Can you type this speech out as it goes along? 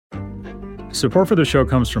Support for the show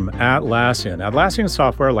comes from Atlassian. Atlassian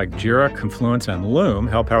software like Jira, Confluence, and Loom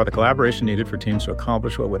help power the collaboration needed for teams to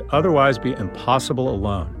accomplish what would otherwise be impossible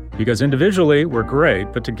alone. Because individually, we're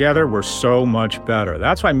great, but together, we're so much better.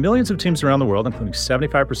 That's why millions of teams around the world, including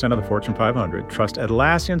 75% of the Fortune 500, trust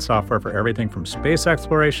Atlassian software for everything from space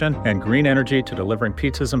exploration and green energy to delivering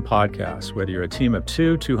pizzas and podcasts. Whether you're a team of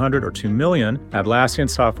 2, 200, or 2 million, Atlassian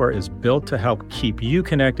software is built to help keep you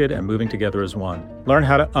connected and moving together as one. Learn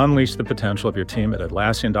how to unleash the potential of your team at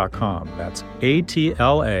Atlassian.com. That's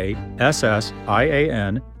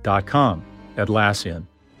Atlassian.com. Atlassian.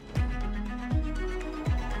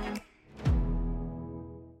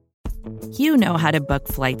 You know how to book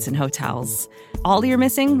flights and hotels. All you're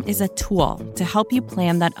missing is a tool to help you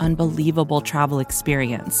plan that unbelievable travel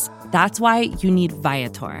experience. That's why you need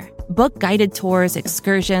Viator. Book guided tours,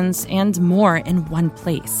 excursions, and more in one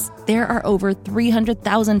place. There are over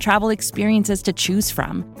 300,000 travel experiences to choose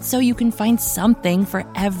from, so you can find something for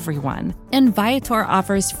everyone. And Viator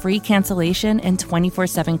offers free cancellation and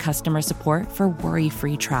 24/7 customer support for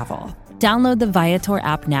worry-free travel. Download the Viator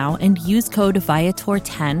app now and use code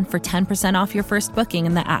Viator10 for 10% off your first booking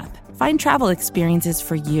in the app. Find travel experiences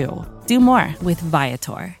for you. Do more with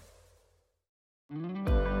Viator.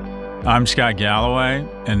 I'm Scott Galloway,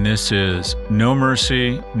 and this is No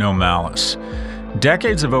Mercy, No Malice.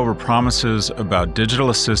 Decades of overpromises about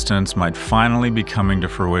digital assistants might finally be coming to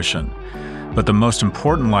fruition. But the most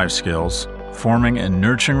important life skills, forming and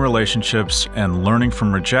nurturing relationships and learning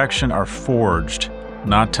from rejection, are forged,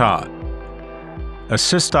 not taught.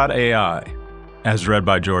 Assist.AI, as read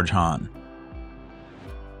by George Hahn.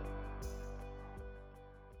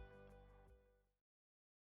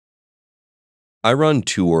 I run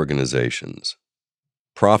 2 organizations.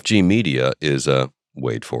 Prof G Media is a,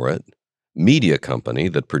 wait for it, media company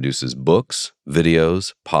that produces books,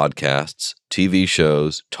 videos, podcasts, TV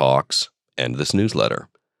shows, talks, and this newsletter.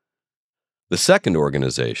 The second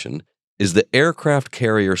organization is the aircraft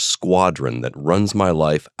carrier squadron that runs my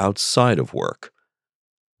life outside of work.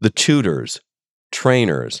 The tutors,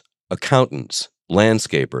 trainers, accountants,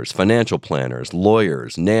 landscapers, financial planners,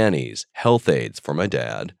 lawyers, nannies, health aides for my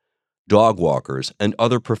dad, dog walkers, and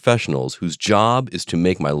other professionals whose job is to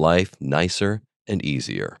make my life nicer and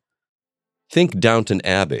easier. Think Downton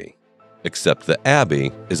Abbey, except the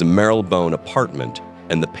Abbey is a Marylebone apartment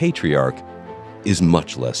and the patriarch is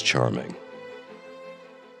much less charming.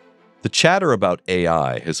 The chatter about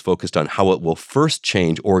AI has focused on how it will first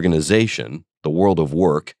change organization, the world of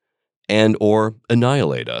work, and or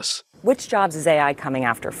annihilate us. Which jobs is AI coming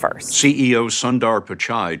after first? CEO Sundar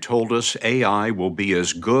Pichai told us AI will be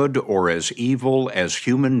as good or as evil as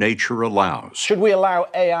human nature allows. Should we allow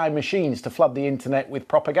AI machines to flood the internet with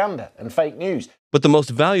propaganda and fake news? But the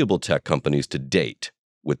most valuable tech companies to date,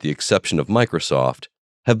 with the exception of Microsoft,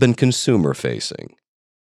 have been consumer-facing.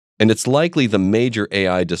 And it's likely the major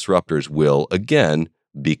AI disruptors will, again,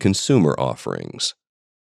 be consumer offerings.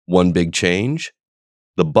 One big change?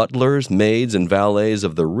 The butlers, maids, and valets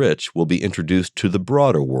of the rich will be introduced to the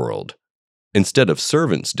broader world. Instead of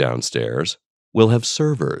servants downstairs, we'll have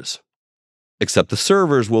servers. Except the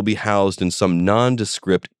servers will be housed in some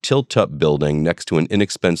nondescript tilt-up building next to an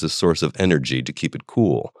inexpensive source of energy to keep it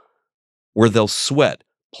cool, where they'll sweat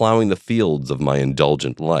plowing the fields of my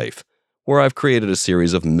indulgent life, where I've created a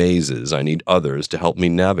series of mazes I need others to help me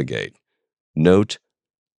navigate. Note,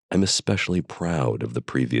 I'm especially proud of the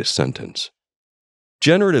previous sentence.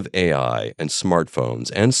 Generative AI and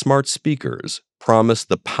smartphones and smart speakers promise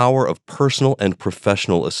the power of personal and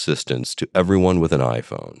professional assistance to everyone with an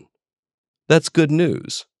iPhone. That's good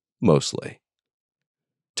news, mostly.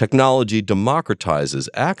 Technology democratizes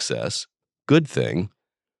access, good thing,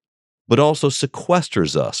 but also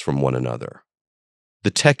sequesters us from one another. The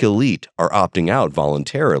tech elite are opting out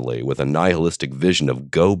voluntarily with a nihilistic vision of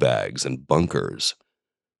go bags and bunkers.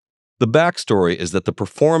 The backstory is that the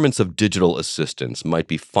performance of digital assistants might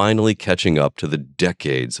be finally catching up to the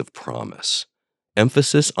decades of promise.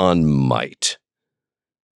 Emphasis on might.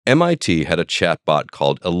 MIT had a chatbot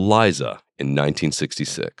called Eliza in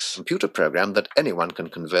 1966. Computer program that anyone can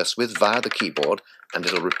converse with via the keyboard, and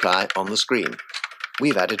it'll reply on the screen.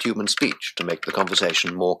 We've added human speech to make the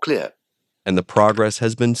conversation more clear. And the progress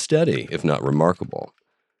has been steady, if not remarkable.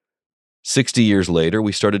 60 years later,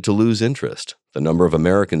 we started to lose interest. The number of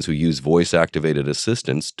Americans who use voice-activated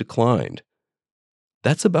assistants declined.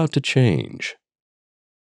 That's about to change.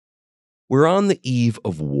 We're on the eve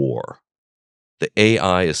of war, the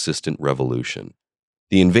AI assistant revolution.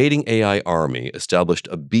 The invading AI army established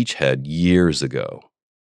a beachhead years ago.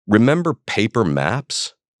 Remember paper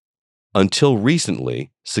maps? Until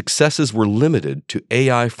recently, successes were limited to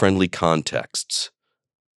AI-friendly contexts.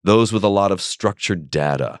 those with a lot of structured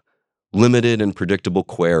data, limited and predictable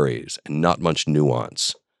queries, and not much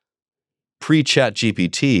nuance.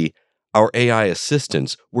 Pre-ChatGPT, our AI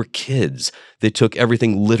assistants were kids. They took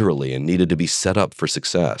everything literally and needed to be set up for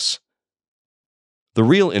success. The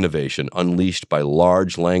real innovation unleashed by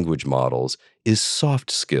large language models is soft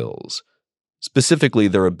skills, specifically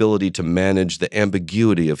their ability to manage the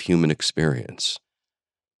ambiguity of human experience.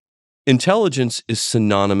 Intelligence is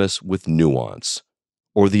synonymous with nuance,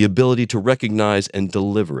 or the ability to recognize and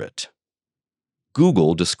deliver it.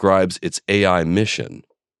 Google describes its AI mission,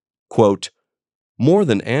 quote, "More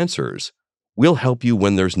than answers, we'll help you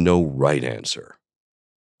when there's no right answer,"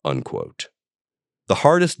 unquote. The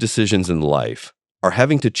hardest decisions in life are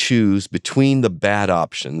having to choose between the bad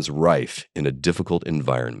options rife in a difficult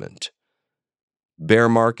environment. Bear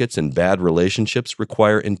markets and bad relationships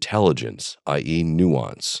require intelligence, i.e.,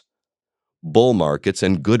 nuance. Bull markets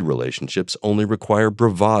and good relationships only require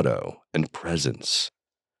bravado and presence.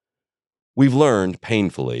 We've learned,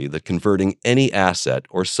 painfully, that converting any asset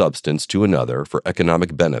or substance to another for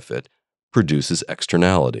economic benefit produces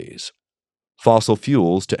externalities. Fossil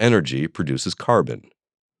fuels to energy produces carbon.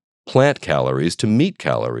 Plant calories to meat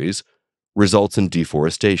calories results in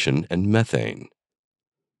deforestation and methane.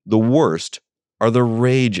 The worst are the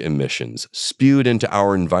rage emissions spewed into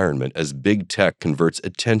our environment as big tech converts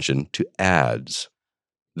attention to ads.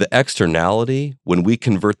 The externality, when we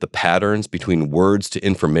convert the patterns between words to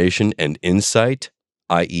information and insight,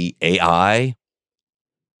 i.e. AI,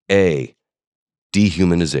 A.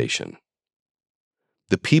 Dehumanization.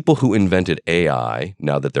 The people who invented AI,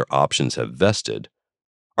 now that their options have vested,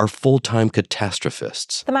 are full-time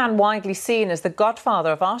catastrophists. The man widely seen as the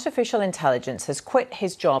godfather of artificial intelligence has quit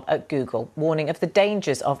his job at Google, warning of the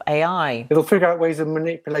dangers of AI. It'll figure out ways of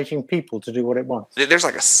manipulating people to do what it wants. There's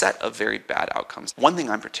like a set of very bad outcomes. One thing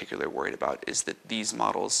I'm particularly worried about is that these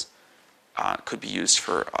models could be used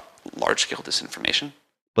for large-scale disinformation.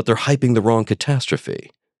 But they're hyping the wrong catastrophe.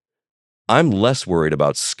 I'm less worried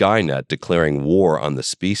about Skynet declaring war on the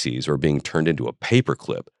species or being turned into a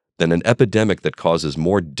paperclip than an epidemic that causes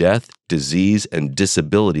more death, disease, and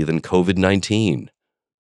disability than COVID-19.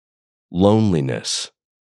 Loneliness.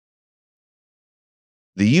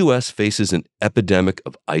 The U.S. faces an epidemic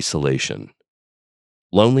of isolation.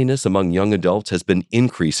 Loneliness among young adults has been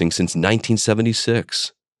increasing since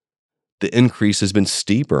 1976. The increase has been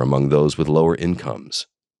steeper among those with lower incomes.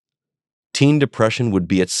 Teen depression would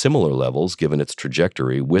be at similar levels given its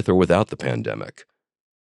trajectory with or without the pandemic.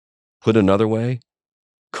 Put another way,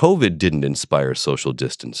 COVID didn't inspire social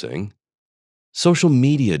distancing. Social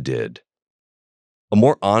media did. A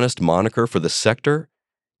more honest moniker for the sector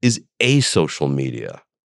is asocial media.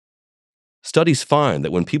 Studies find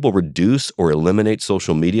that when people reduce or eliminate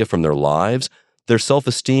social media from their lives, their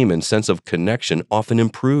self-esteem and sense of connection often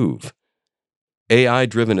improve.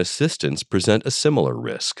 AI-driven assistants present a similar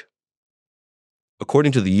risk.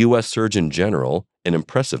 According to the U.S. Surgeon General, an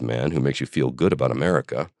impressive man who makes you feel good about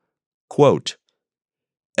America, quote,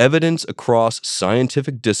 "Evidence across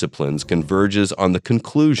scientific disciplines converges on the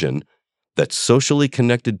conclusion that socially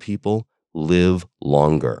connected people live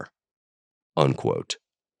longer," unquote.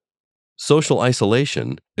 Social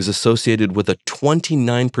isolation is associated with a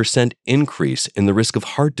 29% increase in the risk of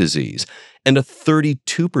heart disease and a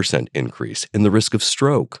 32% increase in the risk of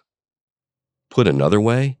stroke. Put another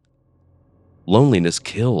way, loneliness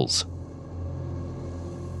kills.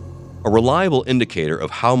 A reliable indicator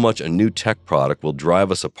of how much a new tech product will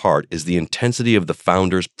drive us apart is the intensity of the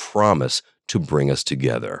founder's promise to bring us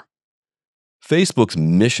together. Facebook's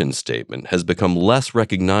mission statement has become less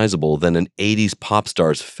recognizable than an 80s pop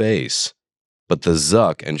star's face, but the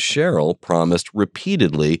Zuck and Sheryl promised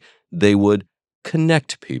repeatedly they would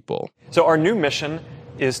connect people. So our new mission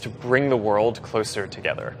is to bring the world closer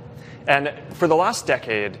together. And for the last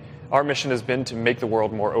decade, our mission has been to make the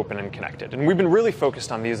world more open and connected. And we've been really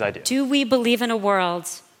focused on these ideas. Do we believe in a world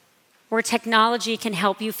where technology can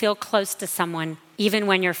help you feel close to someone, even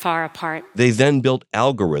when you're far apart? They then built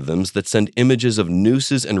algorithms that send images of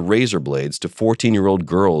nooses and razor blades to 14-year-old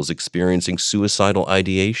girls experiencing suicidal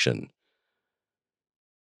ideation.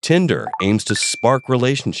 Tinder aims to spark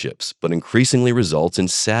relationships, but increasingly results in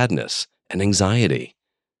sadness and anxiety.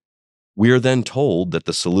 We are then told that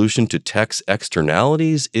the solution to tech's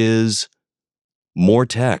externalities is more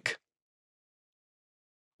tech.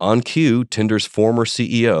 On cue, Tinder's former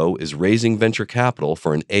CEO is raising venture capital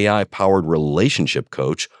for an AI-powered relationship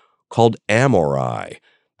coach called Amorai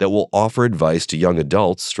that will offer advice to young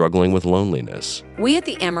adults struggling with loneliness. We at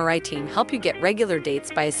the Amorai team help you get regular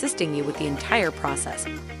dates by assisting you with the entire process.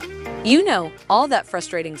 You know, all that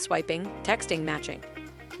frustrating swiping, texting, matching.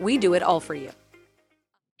 We do it all for you.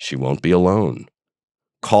 she won't be alone.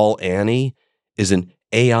 Call Annie is an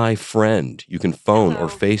AI friend you can phone or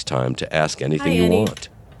FaceTime to ask anything you want.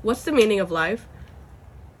 What's the meaning of life?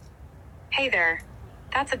 Hey there.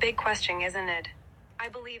 That's a big question, isn't it? I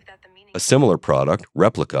believe that the meaning... A similar product,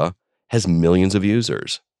 Replica, has millions of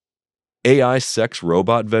users. AI sex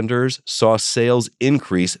robot vendors saw sales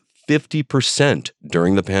increase 50%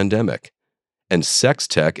 during the pandemic, and sex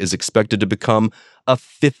tech is expected to become a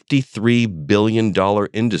 $53 billion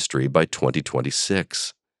industry by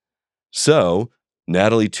 2026. So,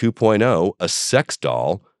 Natalie 2.0, a sex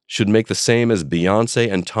doll, should make the same as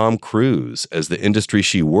Beyoncé and Tom Cruise, as the industry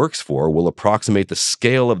she works for will approximate the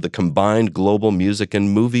scale of the combined global music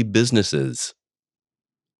and movie businesses.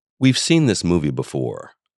 We've seen this movie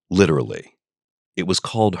before, literally. It was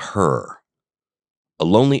called Her. A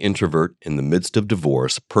lonely introvert in the midst of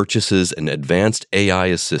divorce purchases an advanced AI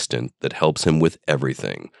assistant that helps him with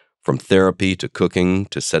everything, from therapy to cooking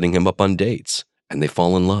to setting him up on dates, and they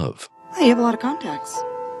fall in love. Oh, you have a lot of contacts.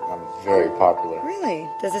 I'm very popular. Really?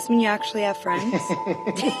 Does this mean you actually have friends? Well,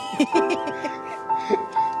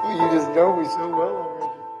 you just know me so well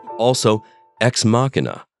already. Also, Ex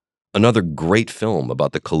Machina, another great film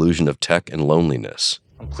about the collusion of tech and loneliness.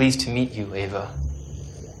 I'm pleased to meet you, Ava.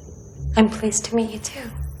 I'm pleased to meet you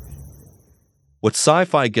too. What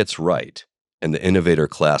sci-fi gets right, and the innovator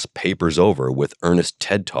class papers over with earnest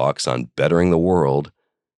TED Talks on bettering the world,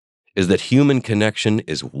 is that human connection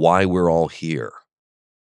is why we're all here.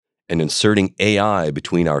 And inserting AI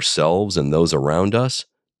between ourselves and those around us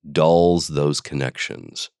dulls those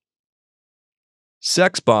connections.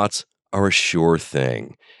 Sex bots are a sure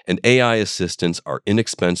thing, and AI assistants are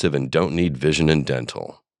inexpensive and don't need vision and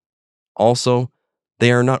dental. Also,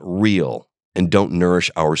 they are not real and don't nourish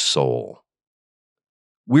our soul.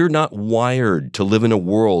 We're not wired to live in a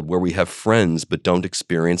world where we have friends but don't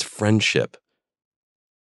experience friendship.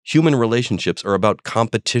 Human relationships are about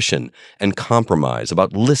competition and compromise,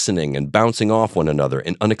 about listening and bouncing off one another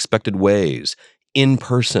in unexpected ways, in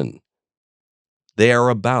person. They are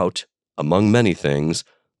about, among many things,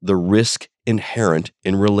 the risk inherent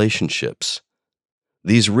in relationships.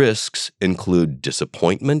 These risks include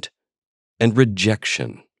disappointment and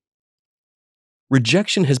rejection.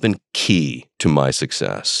 Rejection has been key to my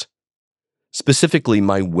success, specifically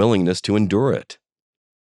my willingness to endure it.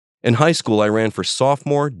 In high school, I ran for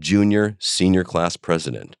sophomore, junior, senior class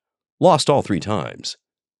president. Lost all 3 times.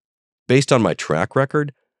 Based on my track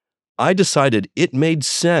record, I decided it made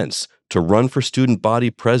sense to run for student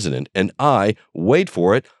body president, and I, wait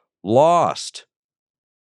for it, lost.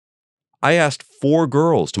 I asked 4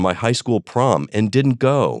 girls to my high school prom and didn't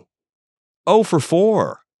go. 0 for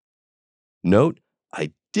 4. Note,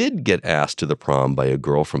 I did get asked to the prom by a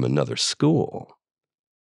girl from another school.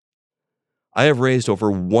 I have raised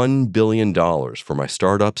over $1 billion for my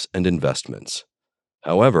startups and investments.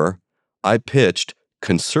 However, I pitched,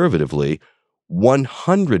 conservatively,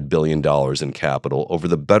 $100 billion in capital over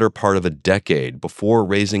the better part of a decade before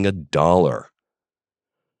raising $1.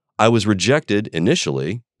 I was rejected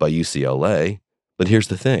initially by UCLA, but here's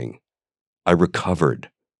the thing. I recovered.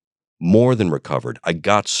 More than recovered. I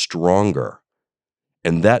got stronger.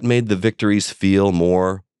 And that made the victories feel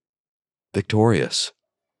more victorious.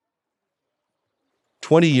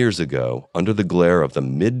 20 years ago, under the glare of the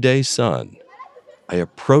midday sun, I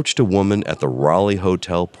approached a woman at the Raleigh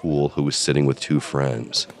Hotel pool who was sitting with 2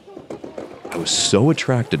 friends. I was so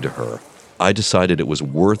attracted to her, I decided it was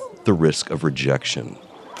worth the risk of rejection.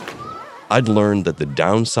 I'd learned that the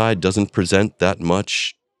downside doesn't present that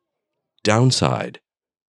much downside.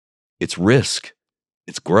 It's risk,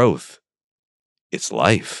 it's growth, it's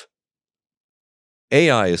life.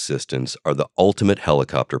 AI assistants are the ultimate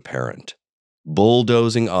helicopter parent,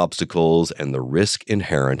 bulldozing obstacles and the risk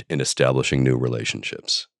inherent in establishing new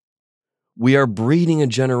relationships. We are breeding a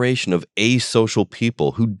generation of asocial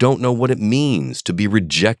people who don't know what it means to be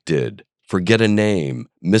rejected, forget a name,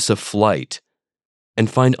 miss a flight, and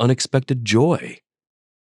find unexpected joy.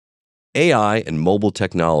 AI and mobile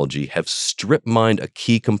technology have strip-mined a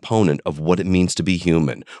key component of what it means to be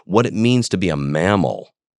human, what it means to be a mammal.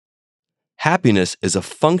 Happiness is a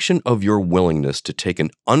function of your willingness to take an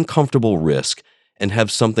uncomfortable risk and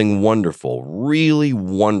have something wonderful, really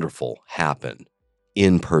wonderful happen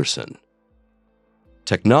in person.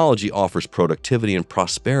 Technology offers productivity and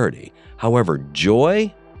prosperity. However,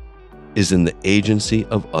 joy is in the agency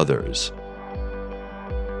of others.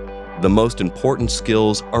 The most important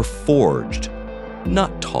skills are forged,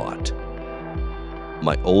 not taught.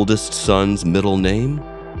 My oldest son's middle name?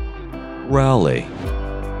 Raleigh.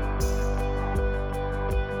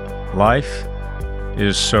 Life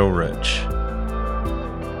is so rich.